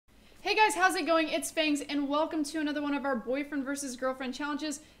Hey guys, how's it going? It's Fangs, and welcome to another one of our boyfriend versus girlfriend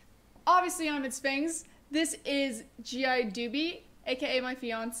challenges. Obviously, it's Fangs. This is DOOBIE, aka my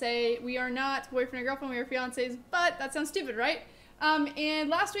fiance. We are not boyfriend or girlfriend, we are fiancés, but that sounds stupid, right? And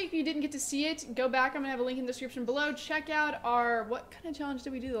last week, if you didn't get to see it, go back. I'm gonna have a link in the description below. Check out our, what kind of challenge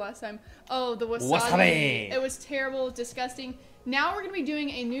did we do the last time? Oh, the wasabi. It was terrible, disgusting. Now we're going to be doing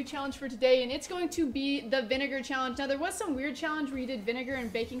a new challenge for today, and it's going to be the vinegar challenge. Now, there was some weird challenge where you did vinegar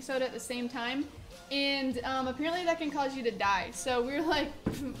and baking soda at the same time, and apparently that can cause you to die. So we were like,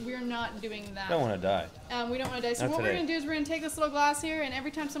 we're not doing that. Don't want to die. We don't want to die. So what we're going to do is we're going to take this little glass here, and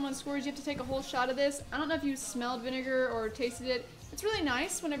every time someone scores, you have to take a whole shot of this. I don't know if you smelled vinegar or tasted it. It's really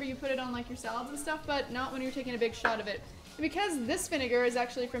nice whenever you put it on like your salads and stuff, but not when you're taking a big shot of it. And because this vinegar is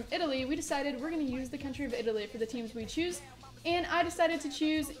actually from Italy, we decided we're going to use the country of Italy for the teams we choose. And I decided to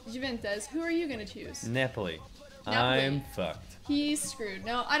choose Juventus. Who are you going to choose? Napoli. I'm fucked. He's screwed.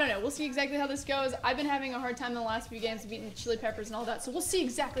 No, I don't know. We'll see exactly how this goes. I've been having a hard time in the last few games of eating chili peppers and all that, so we'll see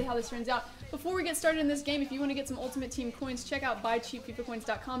exactly how this turns out. Before we get started in this game, if you want to get some Ultimate Team coins, check out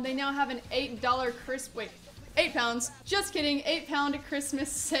buycheapfifacoins.com. They now have an $8 £8 pounds. Just kidding. £8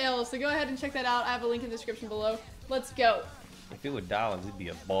 Christmas sale. So go ahead and check that out. I have a link in the description below. Let's go. If it were dollars, it'd be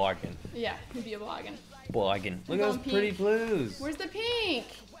a bargain. Yeah, it'd be a bargain. Bargain. Look at those pretty blues. Where's the pink?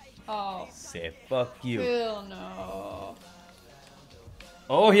 Oh. Say fuck you. Hell no.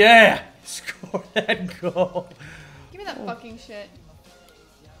 Oh yeah! Score that goal. Give me that fucking shit.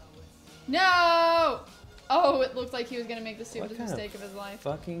 No! Oh, it looked like he was gonna make the stupidest mistake of his life.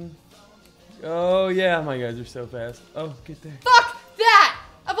 Fucking. Oh yeah, my guys are so fast. Oh, get there. Fuck that!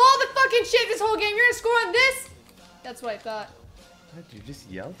 Of all the fucking shit this whole game, you're gonna score on this? That's what I thought. Why did you just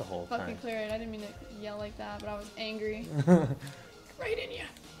yell the whole Fucking time? clear it. I didn't mean to yell like that, but I was angry. Right in you.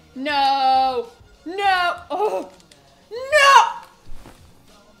 No! No! Oh! No!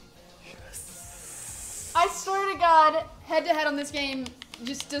 Yes. I swear to God, head-to-head on this game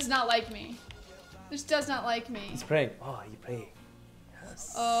just does not like me. Just does not like me. He's praying. Oh, you pray.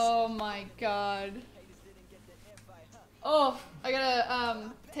 Yes. Oh my God. Oh, I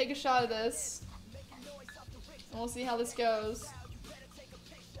gotta take a shot of this. And we'll see how this goes.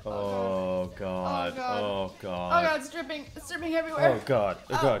 Oh God. Oh God. Oh God. Oh God, it's dripping. It's dripping everywhere. Oh God.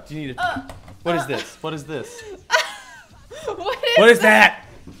 Oh God. Do you need a... What is this? What is this? What is that?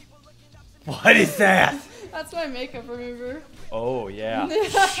 What is that? That's my makeup remover. Oh yeah.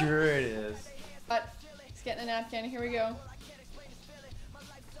 Sure it is. But he's getting a napkin. Here we go.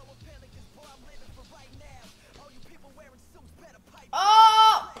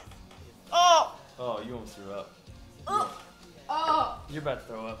 Oh! Oh! Oh, you almost threw up. Oh! You're about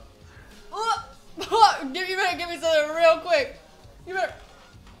to throw up. You better give me something real quick. You better.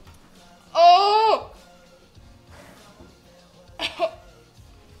 Oh!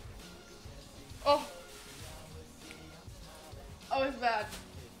 Oh. Oh, it's bad.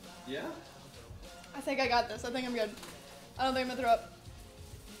 Yeah? I think I got this. I think I'm good. I don't think I'm gonna throw up.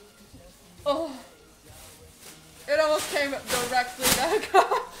 Oh. It almost came directly back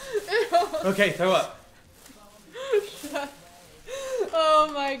up. Okay, throw up.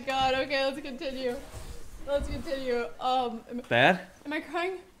 Oh my God. Okay, let's continue. Let's continue. Bad? Am I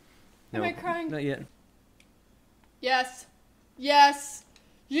crying? No, am I crying? Not yet. Yes. Yes.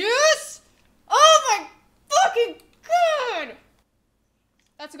 Yes! Oh my fucking God!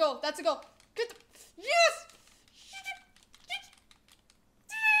 That's a goal. That's a goal. Get the... Yes!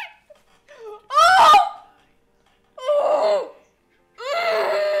 Oh! Oh!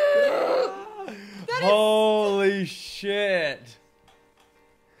 Holy shit.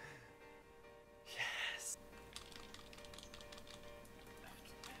 Yes.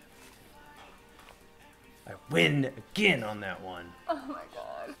 I win again on that one. Oh my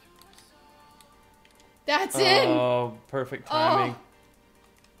God. That's in. Oh, perfect timing.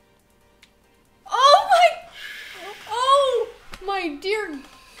 Oh my. Oh my dear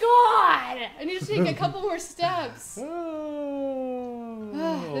God. I need to take a couple more steps. Oh,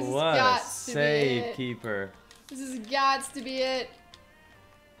 This has what got a to be save it. keeper. This has got to be it.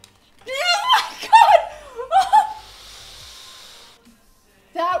 Oh my God! Oh.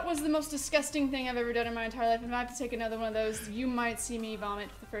 That was the most disgusting thing I've ever done in my entire life. And if I have to take another one of those, you might see me vomit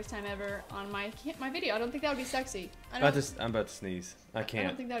for the first time ever on my video. I don't think that would be sexy. I'm about to sneeze. I can't. I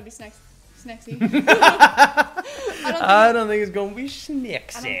don't think that would be snexy. I don't think it's gonna be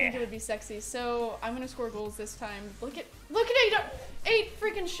snexy. I don't think it would be sexy. So I'm gonna score goals this time. Look at it! 8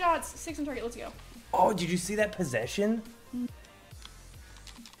 freaking shots, 6 on target. Let's go. Oh, did you see that possession?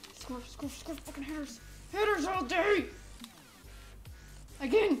 Score, fucking hitters all day.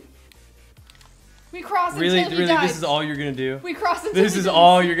 Again. We cross Really, until he really, dies. this is all you're gonna do? We cross until This he is dies.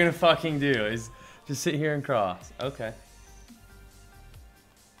 all you're gonna fucking do is just sit here and cross. Okay.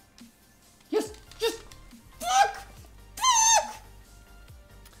 Yes, just fuck.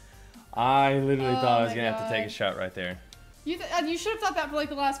 I literally thought I was my gonna have to take a God. shot right there. You should have thought that for like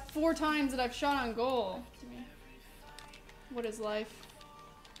the last 4 times that I've shot on goal. What is life?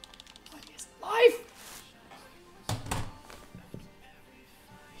 What is life?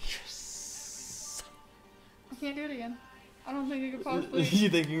 Yes. I can't do it again. I don't think I could possibly. You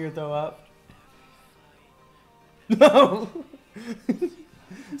think you're gonna throw up? No.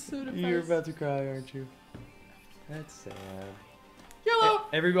 I'm so depressed. You're about to cry, aren't you? That's sad. YOLO!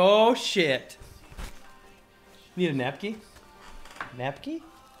 Oh shit. Need a napkin? Napkin?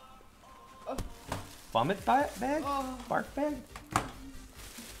 Oh. Vomit bag? Oh. Bark bag?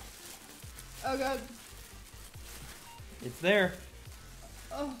 Oh god. It's there.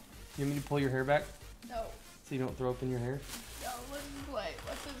 Oh You want me to pull your hair back no. so you don't throw up in your hair? No, let's just play.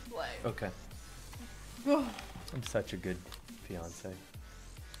 Let's just play. Okay. Oh. I'm such a good fiance.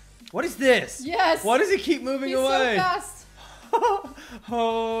 What is this? Yes! Why does it keep moving He's away? so fast.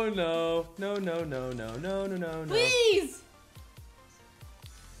 Oh no. No, no, no, no, no, no, no, no. Please!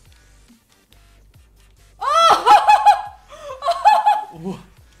 Oh! Wha-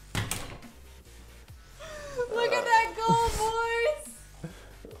 Look at that goal, boys!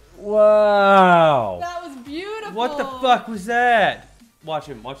 Wow. That was beautiful. What the fuck was that? Watch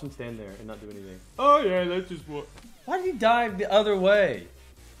him stand there and not do anything. Oh yeah, that's just what. Why did he dive the other way?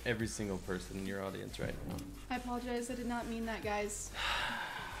 Every single person in your audience right now. I apologize. I did not mean that, guys.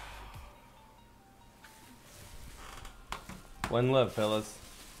 One love, fellas.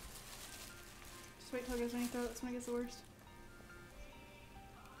 Just wait till it goes when you throw it. That's when it gets the worst.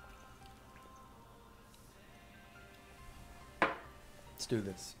 Let's do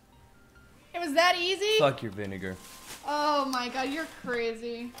this. It was that easy? Fuck your vinegar. Oh my god, you're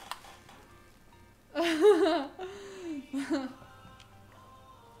crazy.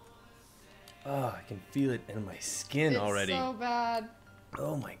 Oh, I can feel it in my skin It's already. so bad.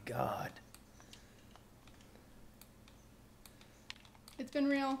 Oh my god. It's been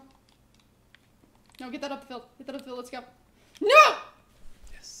real. No, get that up the field. Get that up the field. Let's go. No!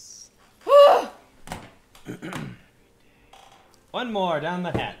 Yes. One more down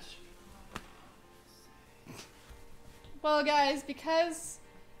the hatch. Well, guys, because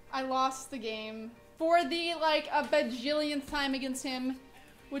I lost the game for the like a bajillionth time against him,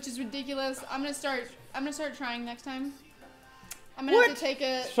 which is ridiculous. I'm gonna start trying next time. I'm gonna have to take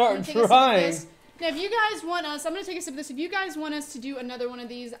a Start sip of trying? this. Now, if you guys want us, I'm gonna take a sip of this. If you guys want us to do another one of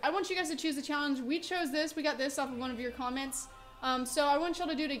these, I want you guys to choose the challenge. We chose this. We got this off of one of your comments. So I want y'all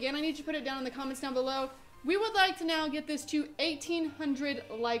to do it again. I need you to put it down in the comments down below. We would like to now get this to 1,800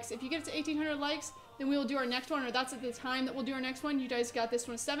 likes. If you get it to 1,800 likes, then we will do our next one, or that's at the time that we'll do our next one. You guys got this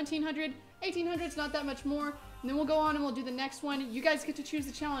one 1,700. 1,800 is not that much more. And then we'll go on and we'll do the next one. You guys get to choose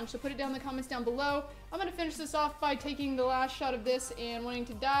the challenge, so put it down in the comments down below. I'm gonna finish this off by taking the last shot of this and wanting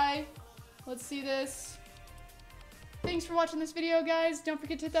to die. Let's see this. Thanks for watching this video, guys. Don't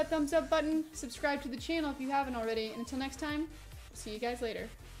forget to hit that thumbs up button. Subscribe to the channel if you haven't already. And until next time, see you guys later.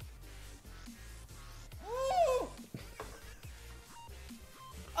 Oh!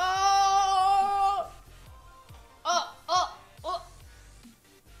 Oh! Oh! Oh! Oh!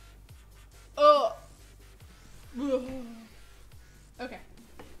 Oh! Okay.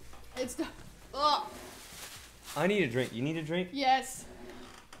 It's done. Oh! I need a drink. You need a drink? Yes.